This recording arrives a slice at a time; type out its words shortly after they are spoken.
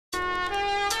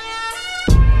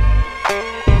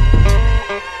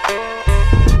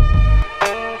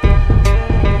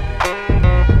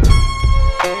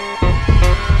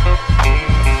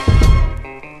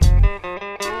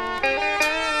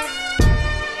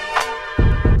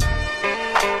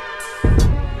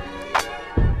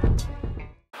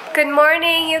Good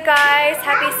morning, you guys.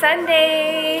 Happy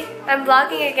Sunday. I'm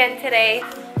vlogging again today.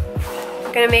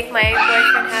 I'm gonna make my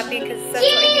boyfriend happy because that's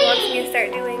what he wants me to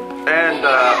start doing. And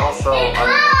also, I'm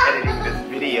editing this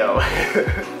video.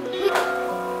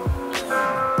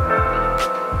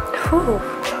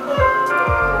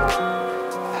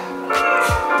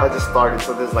 I just started,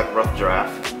 so this is like rough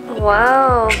draft.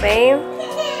 Wow, babe.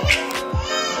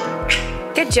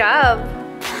 Good job.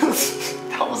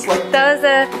 That was like...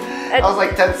 That was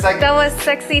like 10 seconds. That was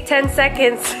sexy 10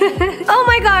 seconds. Oh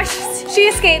my gosh, she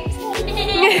escaped. Oh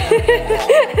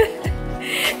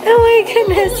my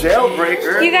goodness.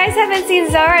 Jailbreaker. You guys haven't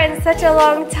seen Zara in such a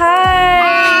long time.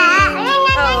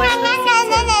 Oh,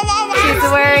 she's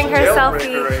wearing her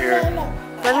selfie. Right here.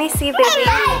 Let me see, baby.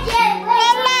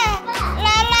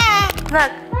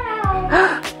 Look.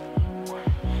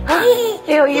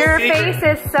 Ew, your face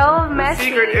is so messy.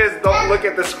 The secret is don't look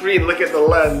at the screen, look at the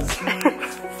lens.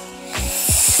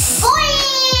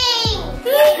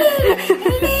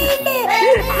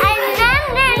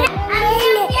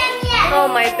 Oh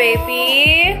my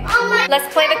baby. Let's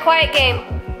play the quiet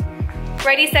game.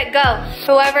 Ready, set, go.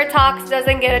 Whoever talks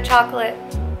doesn't get a chocolate.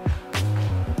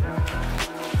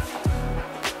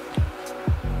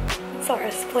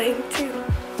 Zara's playing too.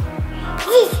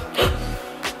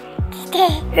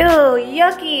 Ew,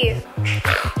 yucky.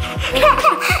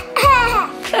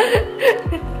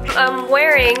 I'm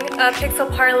wearing a Pixel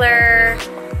Parlor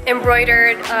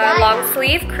embroidered long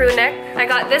sleeve crew neck. I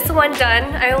got this one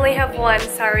done. I only have one,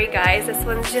 sorry guys. This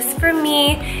one's just for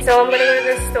me. So I'm gonna go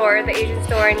to the store, the Asian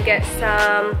store, and get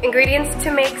some ingredients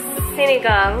to make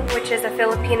sinigang, which is a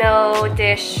Filipino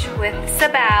dish with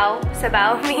sabaw.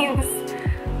 Sabaw means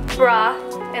broth,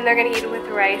 and they're gonna eat it with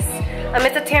rice.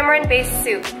 It's a tamarind-based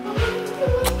soup.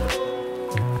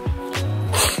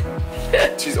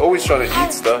 She's always trying to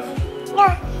eat stuff.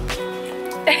 Why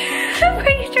are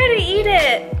you trying to eat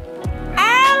it?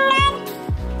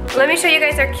 Let me show you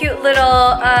guys our cute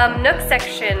little nook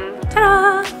section.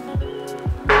 Ta-da!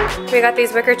 We got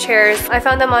these wicker chairs. I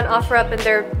found them on OfferUp and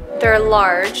they're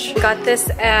large. Got this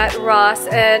at Ross,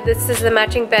 and this is the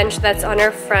matching bench that's on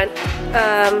our front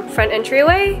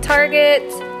entryway. Target.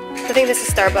 I think this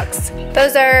is Starbucks.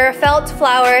 Those are felt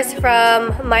flowers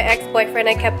from my ex-boyfriend.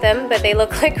 I kept them, but they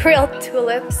look like real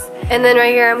tulips. And then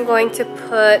right here I'm going to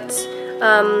put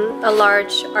a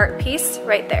large art piece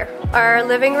right there. Our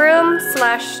living room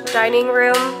slash dining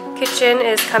room kitchen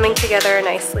is coming together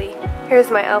nicely. Here's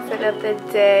my outfit of the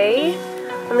day.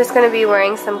 I'm just gonna be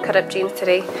wearing some cut-up jeans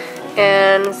today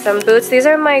and some boots. These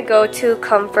are my go-to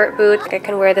comfort boots. I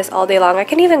can wear this all day long. I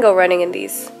can even go running in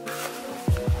these.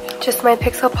 Just my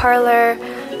Pixel Parlor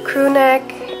crew neck,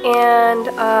 and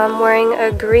I'm wearing a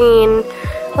green,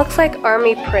 looks like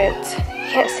army print.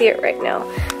 Can't see it right now,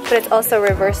 but it's also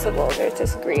reversible. There's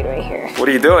this green right here. What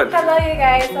are you doing? Hello you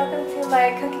guys, welcome to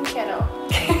my cooking channel.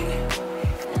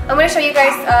 I'm gonna show you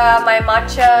guys my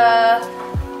matcha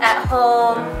at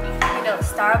home, you know,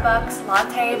 Starbucks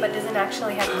latte, but doesn't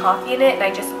actually have coffee in it, and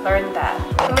I just learned that.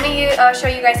 I'm gonna show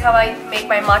you guys how I make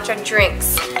my matcha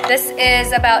drinks. This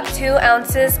is about 2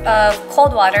 ounces of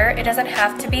cold water. It doesn't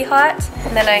have to be hot.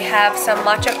 And then I have some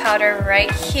matcha powder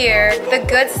right here. The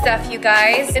good stuff, you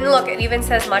guys. And look, it even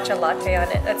says matcha latte on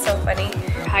it. That's so funny.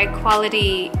 High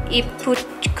quality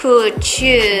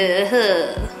ipukuchu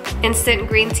instant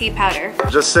green tea powder.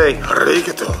 Just say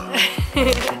arigato.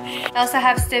 I also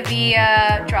have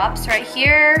stevia drops right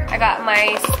here. I got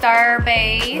my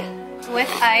Starbay with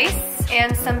ice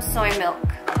and some soy milk.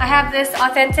 I have this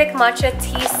authentic matcha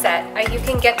tea set. You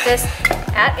can get this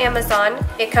at Amazon.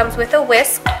 It comes with a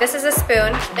whisk. This is a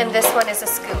spoon, and this one is a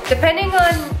scoop. Depending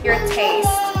on your taste,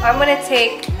 I'm gonna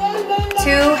take 2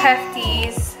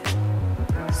 Hefties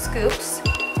scoops,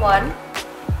 1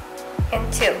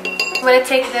 and 2. I'm gonna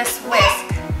take this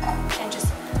whisk and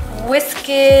just whisk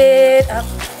it up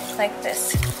like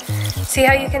this. See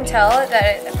how you can tell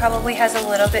that it probably has a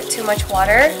little bit too much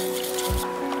water?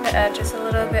 I'm gonna add just a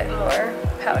little bit more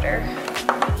powder.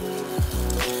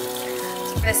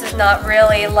 This is not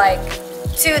really like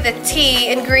to the T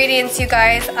ingredients, you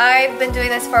guys. I've been doing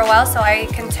this for a while, so I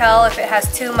can tell if it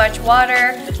has too much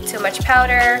water, too much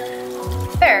powder.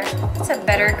 There, it's a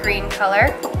better green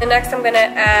color. And next I'm gonna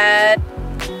add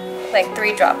like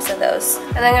 3 drops of those.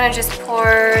 And I'm gonna just pour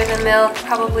the milk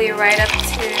probably right up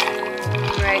to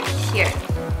right here.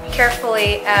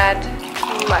 Carefully add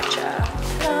matcha.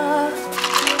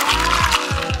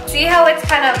 See how it's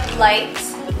kind of light?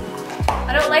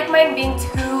 I don't like mine being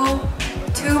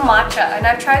too matcha. And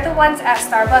I've tried the ones at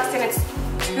Starbucks and it's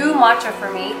too matcha for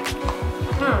me.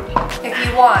 If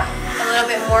you want a little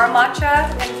bit more matcha,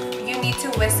 then you need to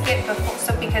whisk it before,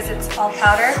 so because it's all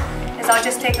powder, is I'll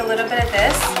just take a little bit of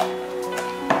this.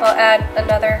 I'll add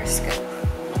another scoop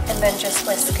and then just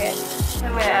whisk it.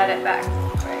 I'm gonna add it back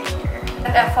right here.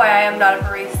 And FYI, I'm not a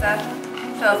barista,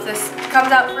 so if this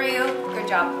comes out for you, good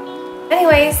job.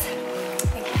 Anyways,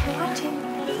 thank you for watching.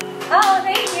 Oh,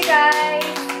 thank you guys.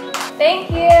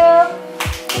 Thank you.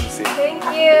 Thank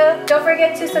you. Don't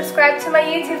forget to subscribe to my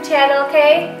YouTube channel,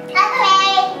 okay?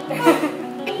 Okay.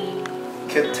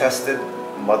 Kid tested,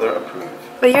 mother approved.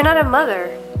 But you're not a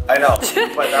mother. I know,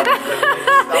 but that was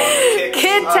the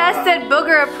Kid tested,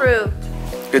 booger approved.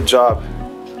 Good job.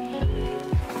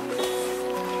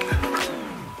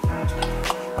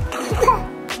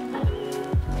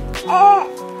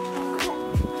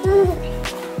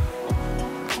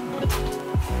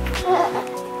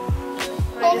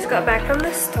 I just got back from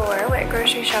the store, went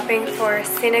grocery shopping for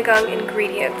sinigang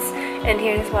ingredients, and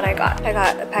here's what I got. I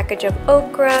got a package of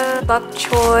okra, bok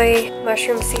choy,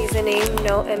 mushroom seasoning,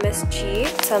 no MSG,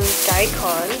 some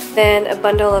daikon, then a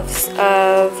bundle of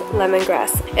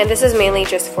lemongrass. And this is mainly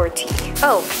just for tea.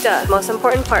 Oh, duh, most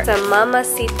important part, some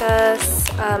Mamacita's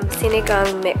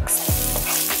sinigang mix.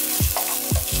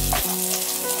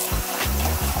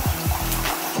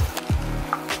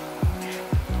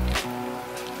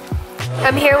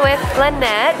 I'm here with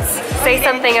Lynette. Say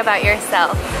something about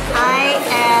yourself. I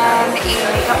am a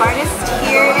makeup artist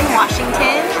here in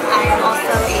Washington. I am also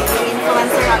a beauty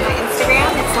influencer on my Instagram.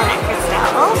 It's Lynette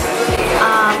Christelle.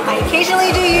 I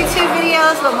occasionally do YouTube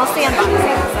videos, but mostly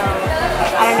unboxing. So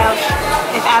I don't know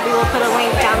if Abby will put a link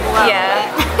down below. Yeah,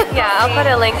 yeah, I'll put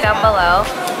a link down below.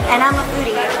 And I'm a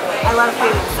foodie. I love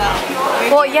food. So.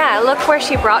 Well, yeah, look where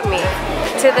she brought me,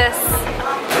 to this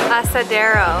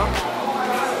asadero.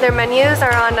 Their menus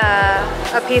are on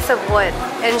a piece of wood,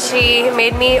 and she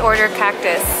made me order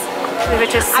cactus,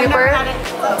 which is super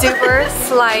duper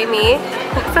slimy.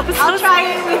 I'll try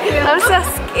it with you. I'm so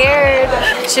scared.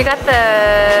 She got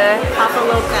the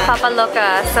Papa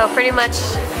loca, so pretty much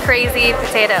crazy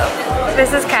potato.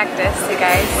 This is cactus, you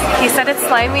guys. He said it's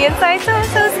slimy inside, so I'm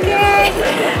so scared.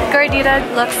 Gordita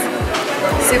looks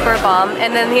super bomb.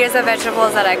 And then here's the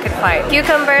vegetables that I could find.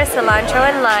 Cucumber, cilantro,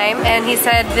 and lime. And he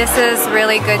said this is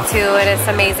really good too, and it's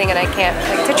amazing, and I can't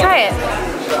wait to try it.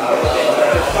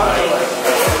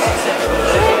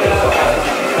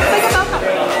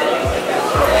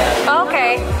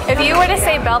 Okay, if you were to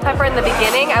say bell pepper in the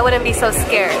beginning, I wouldn't be so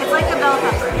scared. It's like a bell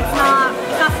pepper. It's not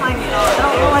slimy at all. I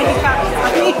don't know why you found it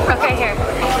slimy. Okay, here.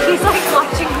 He's like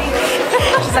watching me.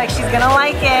 She's like, she's gonna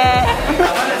like it.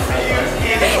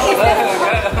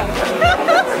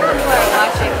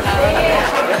 Watching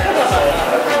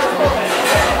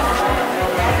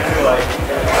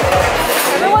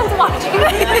Everyone's watching.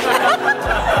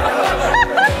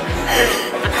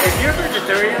 If you're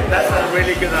vegetarian, that's a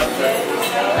really good option.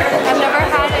 I've never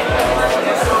had it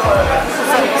before.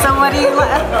 So what do you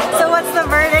like? So what's the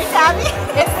verdict, Abby?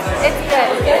 It's good.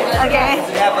 Okay. Does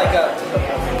it have like a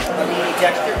meaty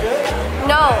texture to it?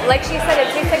 No, like she said,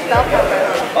 it tastes like bell pepper.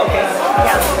 Okay.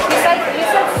 Yeah. You said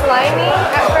slimy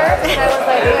at first, and I was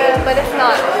like, but it's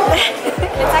not.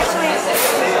 It's actually.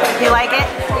 You like it?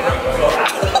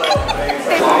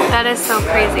 That is so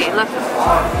crazy. Look.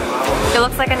 It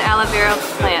looks like an aloe vera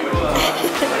plant.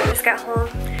 Just got home.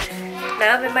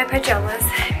 Now I'm in my pajamas.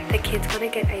 The kids want to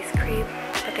get ice cream,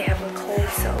 but they have a cold,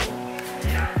 so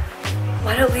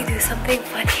why don't we do something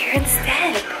fun here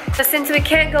instead? So since we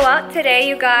can't go out today,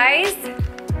 you guys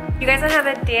wanna have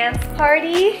a dance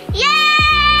party?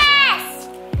 Yes!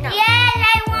 No. Yes,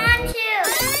 I want to.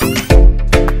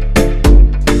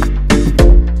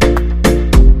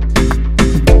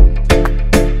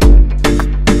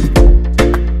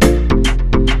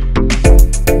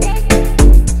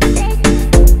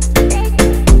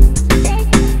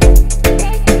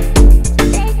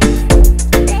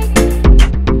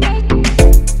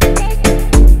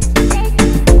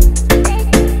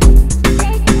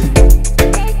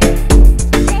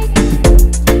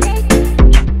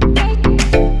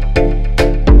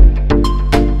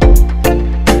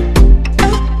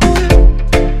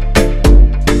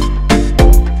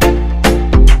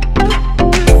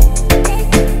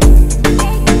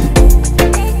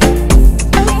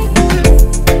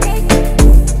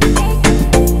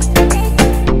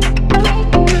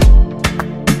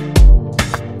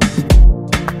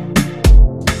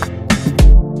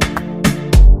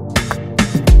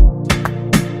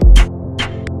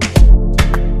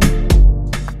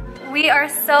 We are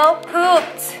so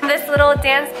pooped. This little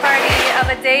dance party of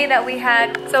a day that we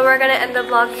had. So we're gonna end the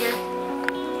vlog here.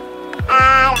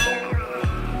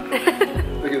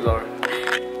 Look at Laura.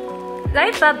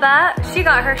 Right, Baba? She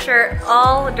got her shirt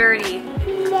all dirty.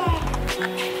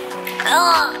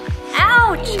 Ugh,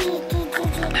 ouch!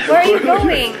 Where are you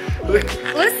going?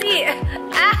 Lucy!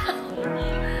 Ow!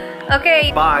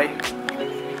 Okay. Bye.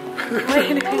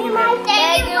 Thank you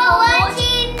for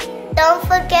watching. Don't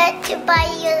forget to buy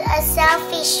you a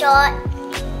selfie shot.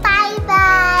 Bye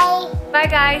bye. Bye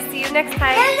guys, see you next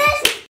time.